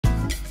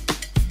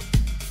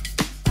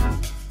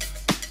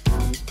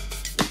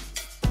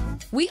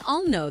We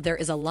all know there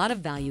is a lot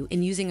of value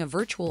in using a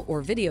virtual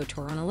or video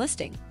tour on a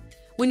listing.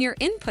 When you're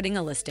inputting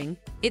a listing,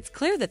 it's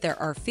clear that there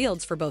are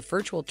fields for both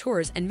virtual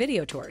tours and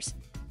video tours.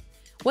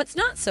 What's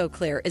not so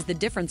clear is the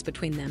difference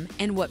between them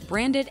and what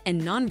branded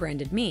and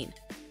non-branded mean.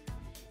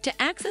 To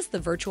access the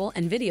virtual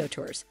and video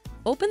tours,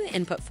 open the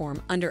input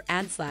form under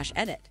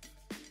Add/Edit.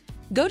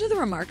 Go to the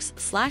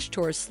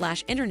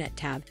Remarks/Tours/Internet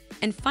tab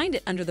and find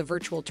it under the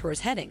Virtual Tours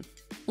heading.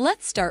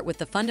 Let's start with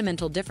the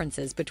fundamental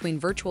differences between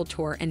virtual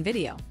tour and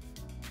video.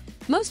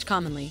 Most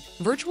commonly,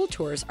 virtual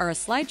tours are a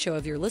slideshow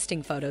of your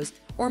listing photos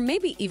or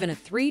maybe even a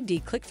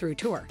 3D click-through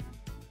tour.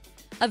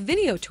 A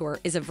video tour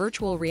is a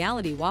virtual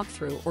reality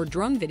walkthrough or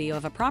drone video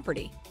of a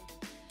property.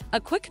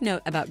 A quick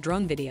note about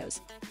drone videos.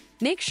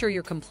 Make sure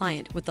you're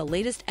compliant with the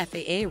latest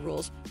FAA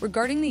rules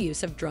regarding the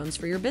use of drones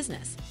for your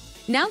business.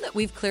 Now that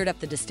we've cleared up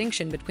the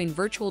distinction between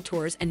virtual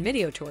tours and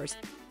video tours,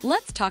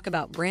 let's talk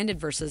about branded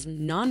versus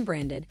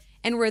non-branded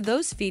and where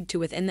those feed to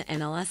within the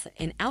MLS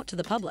and out to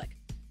the public.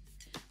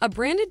 A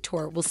branded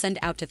tour will send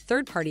out to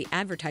third-party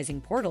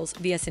advertising portals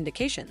via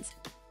syndications.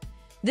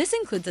 This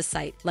includes a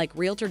site like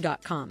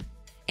Realtor.com,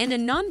 and a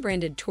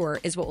non-branded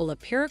tour is what will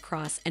appear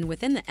across and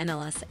within the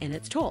MLS and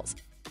its tools.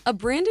 A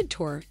branded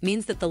tour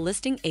means that the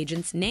listing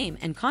agent's name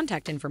and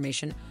contact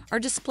information are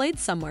displayed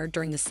somewhere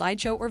during the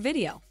slideshow or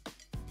video.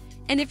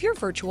 And if your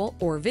virtual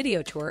or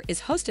video tour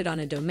is hosted on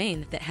a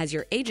domain that has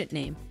your agent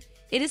name,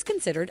 it is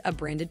considered a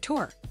branded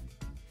tour.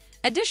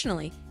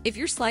 Additionally, if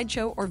your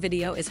slideshow or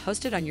video is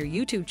hosted on your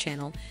YouTube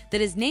channel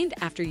that is named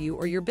after you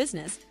or your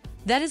business,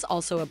 that is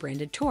also a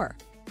branded tour.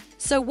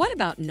 So what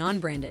about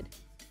non-branded?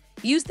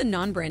 Use the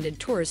non-branded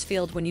tours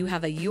field when you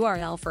have a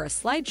URL for a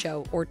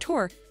slideshow or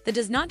tour that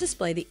does not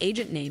display the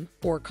agent name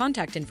or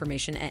contact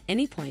information at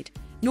any point,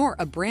 nor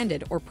a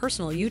branded or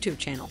personal YouTube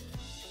channel.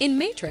 In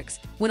Matrix,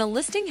 when a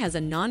listing has a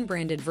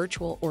non-branded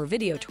virtual or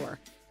video tour,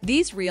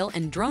 these reel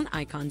and drone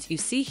icons you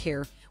see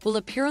here will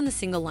appear on the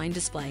single-line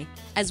display,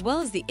 as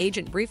well as the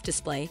agent brief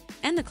display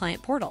and the client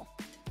portal.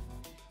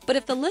 But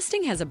if the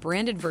listing has a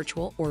branded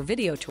virtual or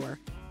video tour,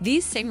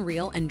 these same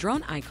reel and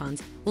drone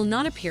icons will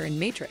not appear in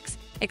Matrix,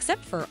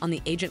 except for on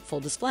the agent full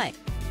display.